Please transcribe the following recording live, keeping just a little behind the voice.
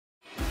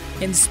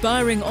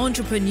Inspiring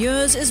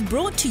Entrepreneurs is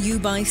brought to you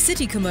by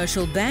City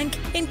Commercial Bank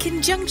in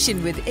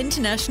conjunction with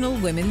International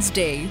Women's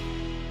Day.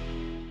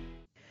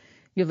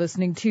 You're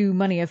listening to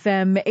Money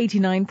FM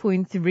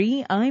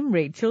 89.3. I'm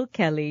Rachel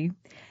Kelly.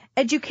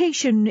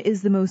 Education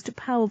is the most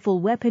powerful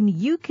weapon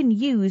you can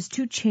use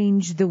to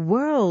change the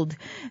world.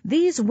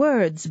 These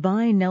words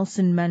by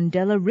Nelson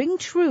Mandela ring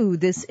true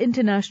this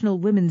International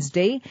Women's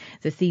Day,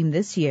 the theme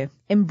this year,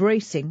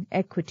 embracing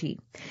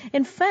equity.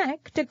 In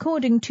fact,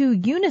 according to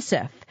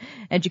UNICEF,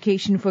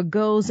 education for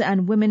girls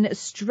and women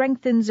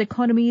strengthens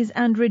economies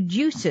and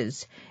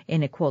reduces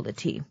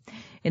inequality.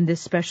 In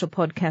this special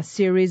podcast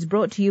series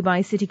brought to you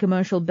by City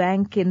Commercial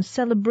Bank in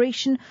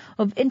celebration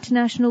of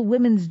International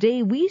Women's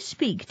Day, we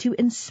speak to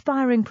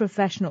inspiring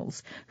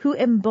professionals who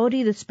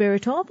embody the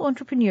spirit of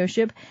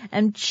entrepreneurship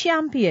and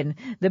champion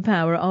the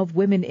power of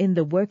women in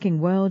the working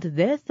world,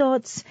 their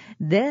thoughts,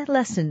 their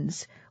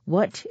lessons,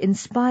 what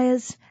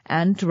inspires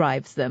and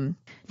drives them.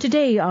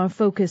 Today, our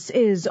focus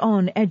is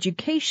on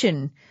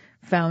education.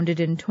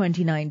 Founded in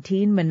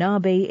 2019,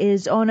 Manabe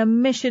is on a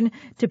mission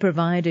to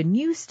provide a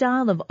new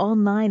style of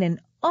online and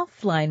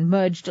offline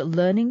merged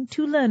learning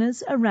to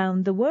learners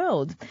around the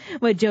world.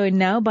 We're joined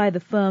now by the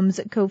firm's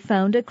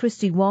co-founder,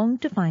 Christy Wong,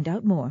 to find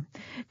out more.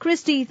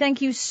 Christy,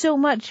 thank you so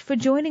much for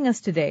joining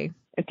us today.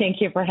 Thank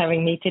you for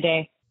having me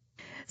today.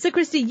 So,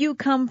 Christy, you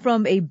come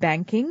from a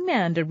banking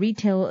and a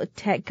retail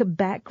tech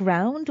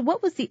background.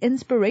 What was the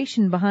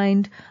inspiration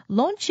behind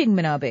launching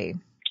Manabe?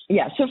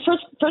 Yeah, so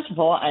first of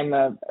all, I'm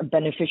a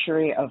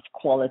beneficiary of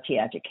quality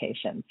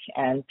education,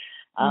 and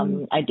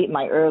I did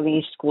my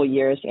early school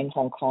years in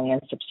Hong Kong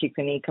and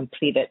subsequently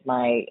completed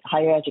my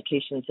higher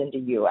education in the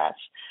U.S.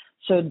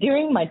 So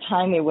during my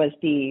time, it was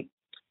the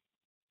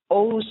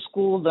old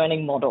school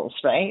learning models,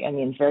 right? I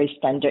mean, very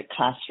standard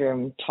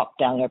classroom,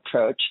 top-down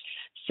approach.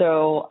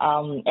 So,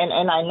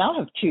 and I now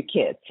have two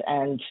kids,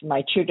 and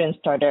my children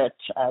started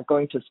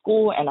going to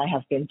school, and I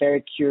have been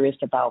very curious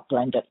about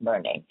blended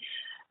learning.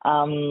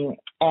 My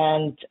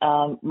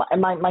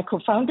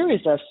co-founder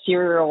is a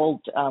serial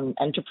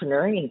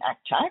entrepreneur in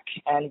AgTech,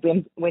 and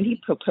when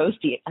he proposed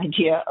the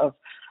idea of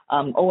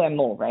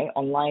OMO, right,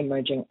 online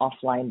merging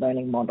offline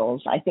learning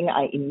models, I think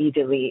I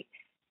immediately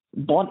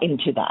bought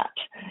into that.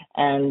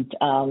 And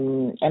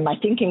my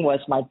thinking was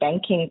my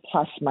banking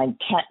plus my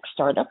tech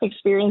startup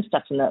experience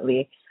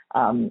definitely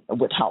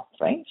would help,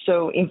 right?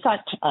 So in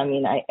fact, I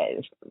mean,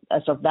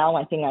 as of now,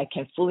 I think I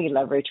can fully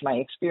leverage my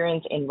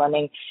experience in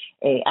running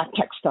a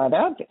tech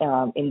startup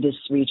in this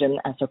region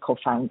as a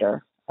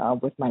co-founder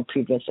with my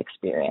previous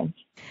experience.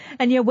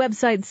 And your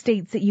website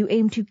states that you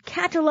aim to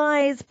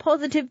catalyze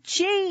positive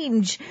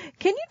change.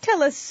 Can you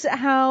tell us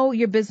how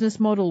your business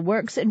model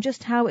works and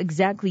just how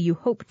exactly you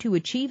hope to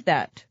achieve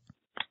that?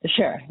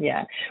 Sure.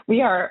 Yeah,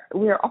 we are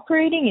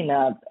operating in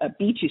a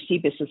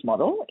B2C business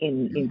model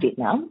in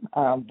Vietnam,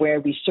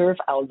 where we serve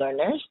our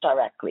learners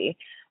directly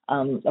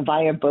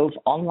via both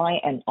online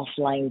and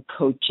offline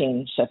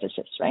coaching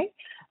services. Right.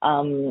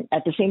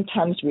 At the same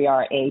time, we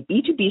are a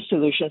B2B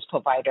solutions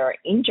provider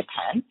in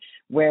Japan,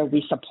 where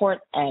we support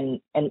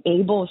and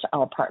enables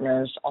our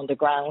partners on the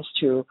grounds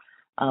to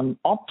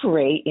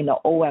operate in an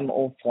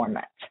OMO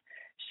format.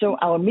 So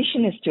our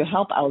mission is to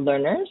help our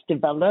learners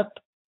develop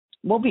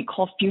what we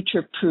call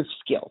future-proof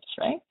skills,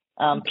 right?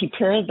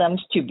 Prepare them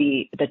to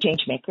be the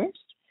change makers,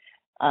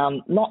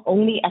 not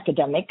only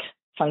academic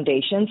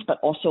foundations, but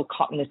also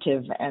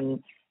cognitive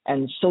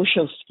and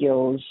social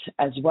skills,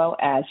 as well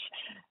as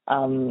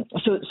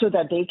so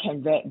that they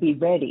can be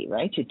ready,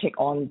 right, to take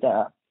on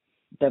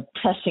the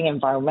pressing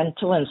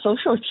environmental and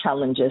social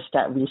challenges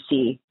that we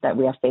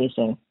are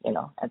facing,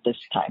 at this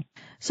time.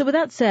 So with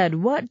that said,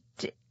 what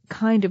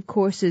kind of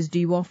courses do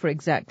you offer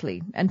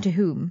exactly, and to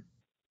whom?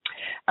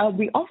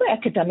 We offer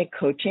academic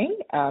coaching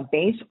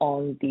based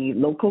on the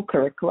local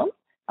curriculum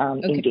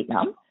in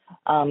Vietnam,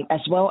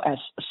 as well as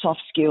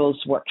soft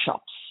skills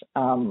workshops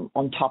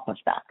on top of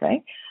that,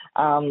 right?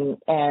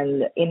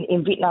 And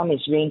in Vietnam,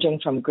 it's ranging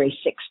from grade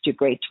 6 to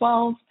grade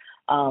 12.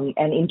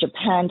 And in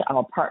Japan,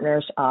 our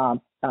partners are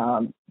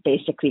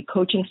basically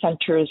coaching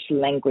centers,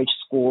 language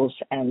schools,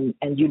 and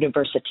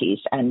universities,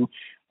 and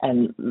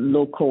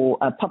local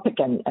public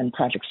and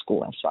private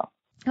school as well.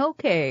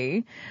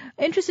 Okay.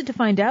 Interested to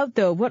find out,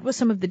 though, what were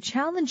some of the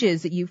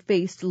challenges that you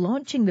faced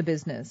launching the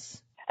business?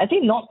 I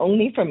think not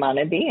only for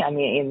Manabe, I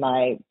mean, in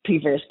my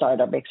previous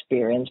startup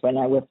experience when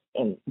I was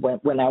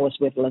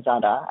with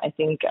Lazada, I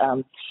think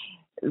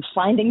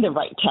finding the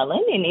right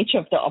talent in each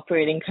of the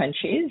operating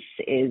countries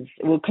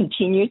will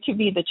continue to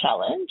be the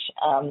challenge.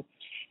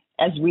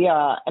 As we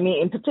are, I mean,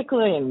 in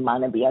particular in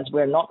Manabe, as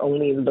we're not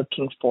only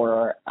looking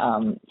for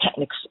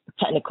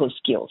technical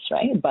skills,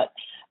 right, but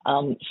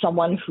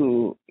someone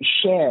who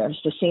shares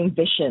the same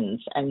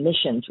visions and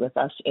missions with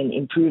us in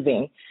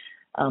improving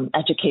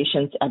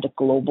education at a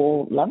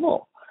global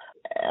level.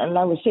 And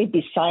I would say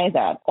beside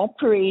that,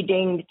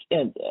 operating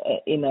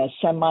in a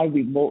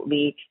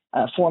semi-remotely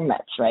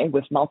formats, right,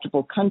 with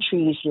multiple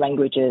countries,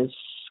 languages,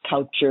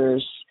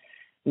 cultures,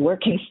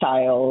 working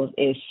style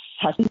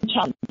has been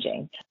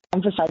challenging.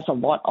 Emphasize a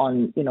lot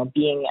on,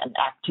 being an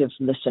active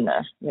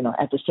listener,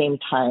 at the same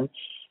time,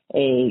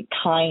 a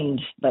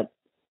kind but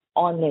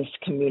honest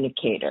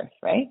communicator,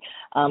 right?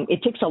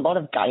 It takes a lot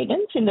of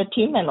guidance in the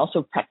team and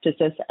also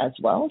practices as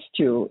well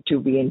to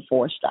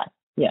reinforce that.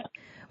 Yeah.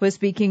 We're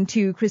speaking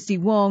to Christy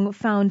Wong,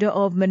 founder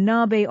of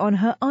Manabe, on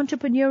her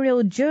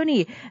entrepreneurial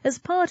journey as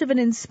part of an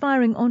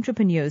Inspiring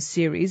Entrepreneurs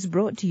series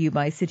brought to you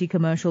by City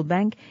Commercial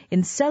Bank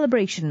in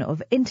celebration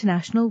of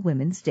International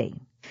Women's Day.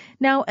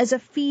 Now, as a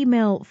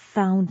female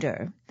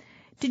founder,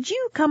 did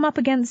you come up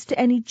against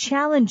any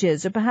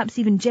challenges or perhaps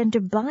even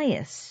gender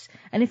bias?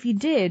 And if you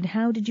did,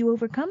 how did you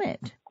overcome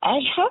it? I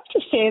have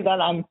to say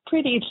that I'm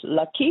pretty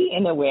lucky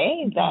in a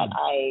way that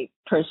I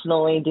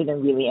personally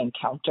didn't really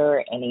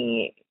encounter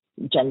any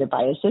gender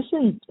biases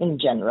in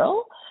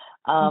general.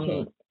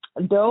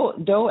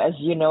 Though, as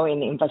you know,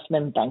 in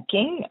investment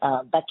banking,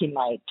 back in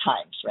my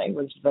times, right,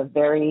 was a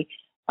very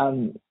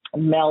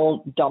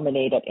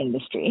male-dominated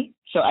industry.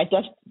 So I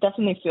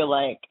definitely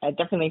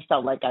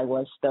felt like I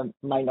was the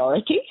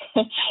minority,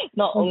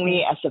 not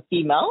only as a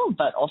female,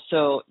 but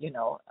also,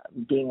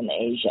 being an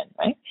Asian,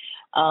 right?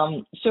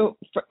 So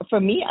for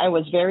me, I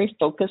was very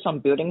focused on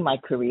building my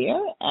career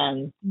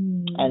and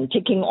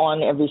taking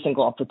on every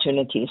single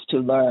opportunities to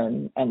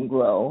learn and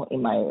grow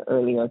in my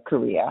earlier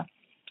career.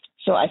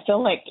 So I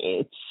feel like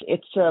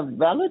it's a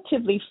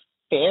relatively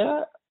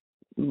fair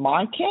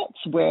market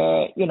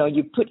where,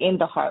 you put in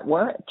the hard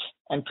work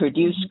and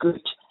produce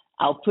good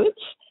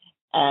outputs,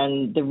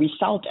 and the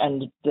result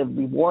and the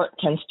reward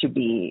tends to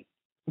be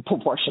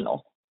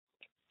proportional.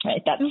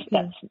 Right. That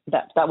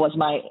was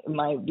my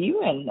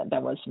view, and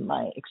that was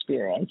my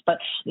experience. But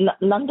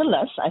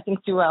nonetheless, I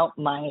think throughout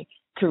my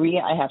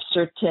career, I have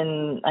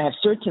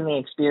certainly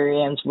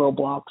experienced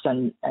roadblocks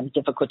and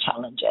difficult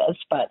challenges.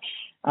 But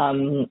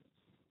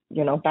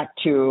back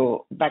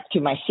to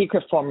my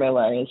secret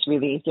formula is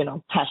really,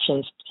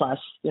 passions plus,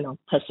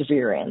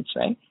 perseverance,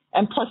 right?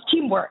 And plus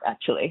teamwork.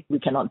 Actually, we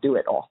cannot do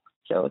it all,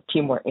 so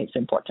teamwork is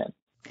important.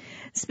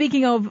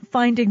 Speaking of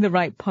finding the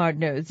right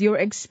partners, you're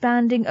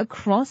expanding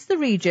across the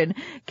region.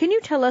 Can you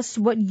tell us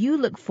what you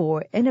look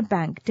for in a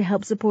bank to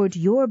help support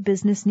your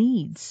business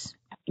needs?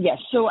 Yes.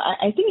 So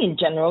I think in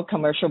general,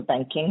 commercial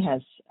banking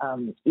has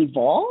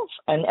evolved.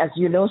 And as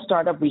you know,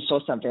 startup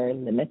resources are very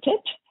limited,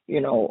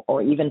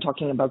 or even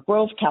talking about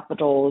growth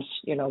capitals,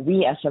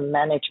 we as a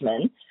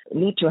management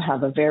need to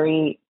have a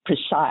very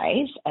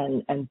precise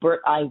and bird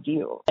eye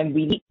view. And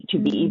we need to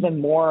be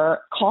even more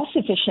cost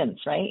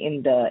efficient, right,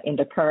 in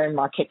the current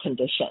market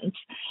conditions.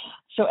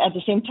 So at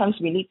the same time,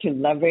 we need to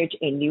leverage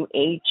a new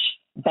age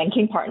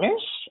banking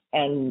partners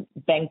and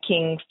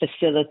banking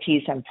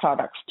facilities and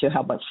products to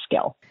help us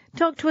scale.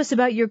 Talk to us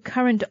about your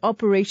current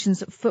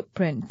operations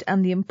footprint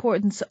and the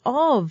importance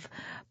of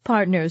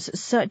partners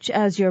such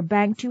as your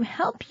bank to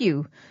help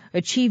you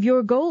achieve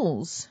your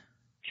goals.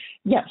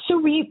 Yeah, so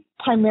we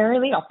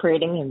primarily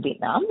operating in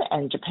Vietnam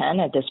and Japan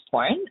at this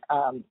point,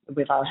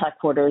 with our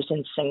headquarters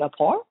in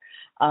Singapore.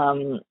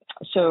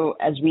 So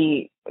as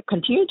we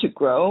continue to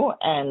grow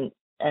and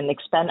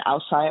expand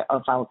outside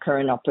of our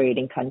current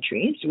operating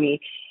countries, we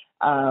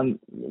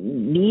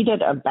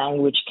needed a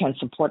bank which can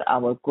support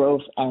our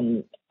growth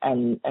and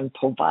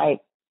provide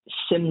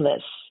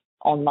seamless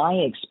online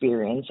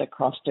experience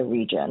across the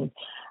region.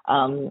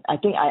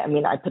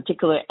 I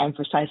particularly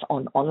emphasize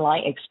on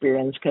online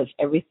experience because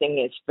everything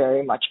is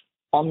very much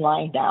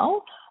online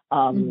now,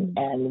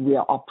 and we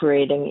are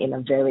operating in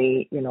a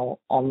very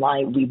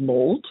online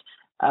remote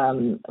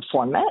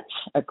format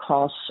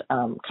across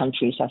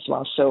countries as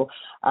well. So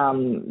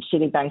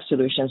Citibank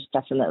Solutions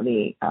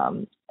definitely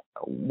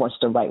was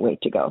the right way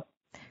to go.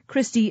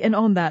 Christy, and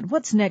on that,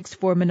 what's next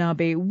for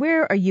Manabe?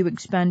 Where are you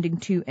expanding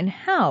to, and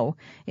how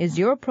is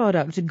your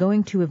product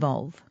going to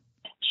evolve?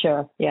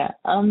 Sure, yeah.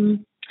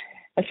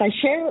 As I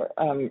shared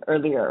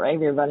earlier, right,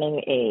 we're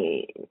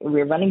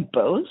running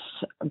both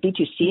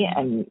B2C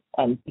and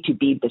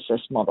B2B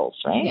business models,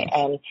 right?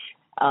 Yes.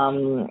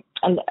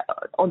 And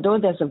although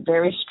there's a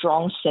very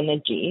strong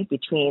synergy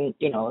between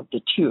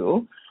the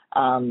two,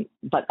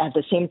 but at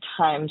the same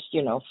time,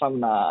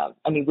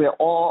 we're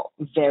all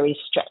very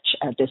stretched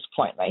at this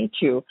point, right,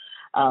 to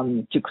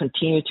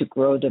continue to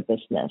grow the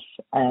business.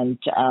 And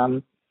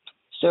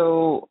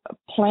so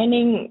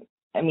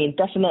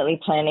definitely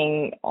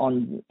planning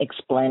on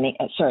exploring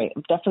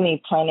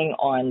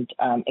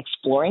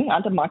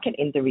other market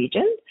in the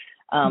region,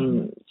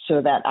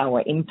 so that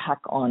our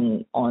impact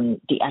on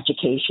the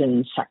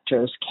education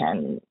sectors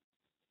can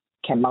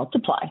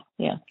multiply.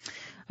 Yeah.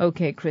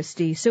 Okay,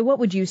 Christy. So what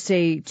would you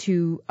say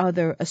to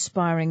other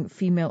aspiring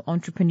female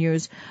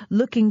entrepreneurs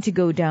looking to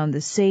go down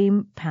the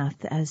same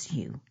path as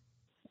you?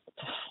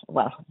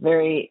 Well,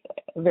 very,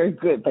 very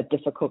good but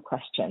difficult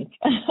question.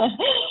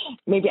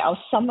 Maybe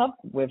I'll sum up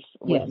with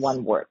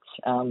one word,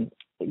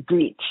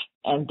 greed.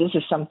 And this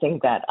is something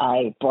that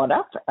I brought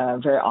up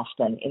very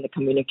often in the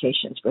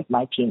communications with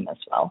my team as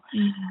well.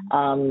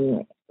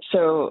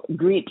 So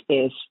greed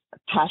is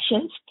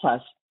passions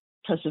plus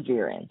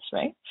perseverance,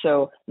 right?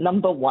 So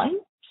number one,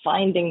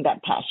 finding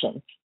that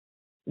passion.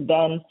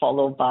 then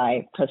followed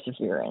by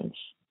perseverance.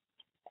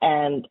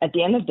 And at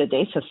the end of the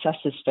day, success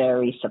is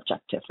very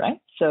subjective, right?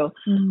 So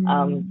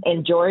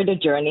enjoy the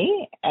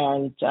journey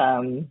and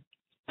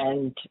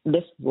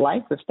live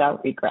life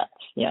without regrets.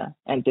 Yeah,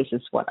 and this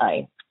is what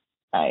I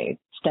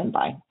stand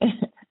by.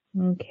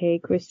 Okay,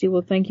 Christy.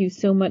 Well, thank you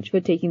so much for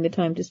taking the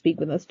time to speak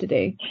with us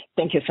today.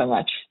 Thank you so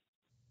much.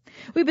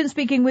 We've been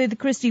speaking with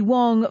Christy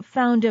Wong,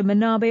 founder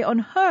Manabe, on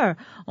her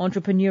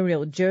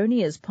entrepreneurial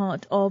journey as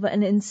part of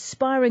an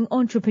Inspiring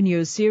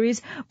Entrepreneurs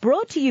series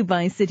brought to you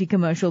by City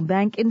Commercial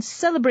Bank in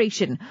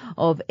celebration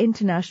of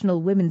International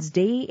Women's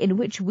Day, in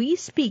which we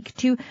speak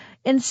to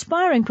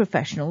inspiring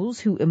professionals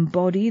who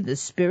embody the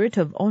spirit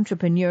of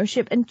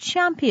entrepreneurship and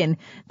champion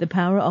the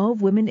power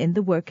of women in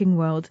the working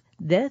world,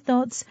 their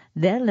thoughts,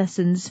 their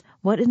lessons,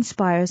 what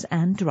inspires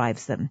and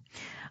drives them.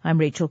 I'm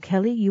Rachel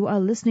Kelly. You are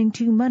listening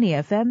to Money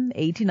FM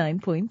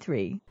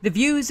 89.3. The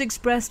views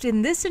expressed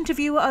in this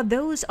interview are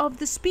those of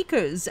the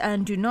speakers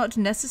and do not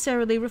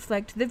necessarily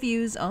reflect the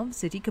views of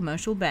City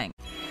Commercial Bank.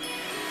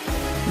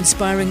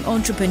 Inspiring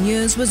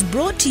Entrepreneurs was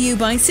brought to you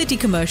by City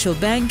Commercial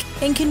Bank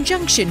in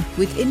conjunction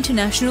with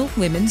International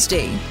Women's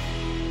Day.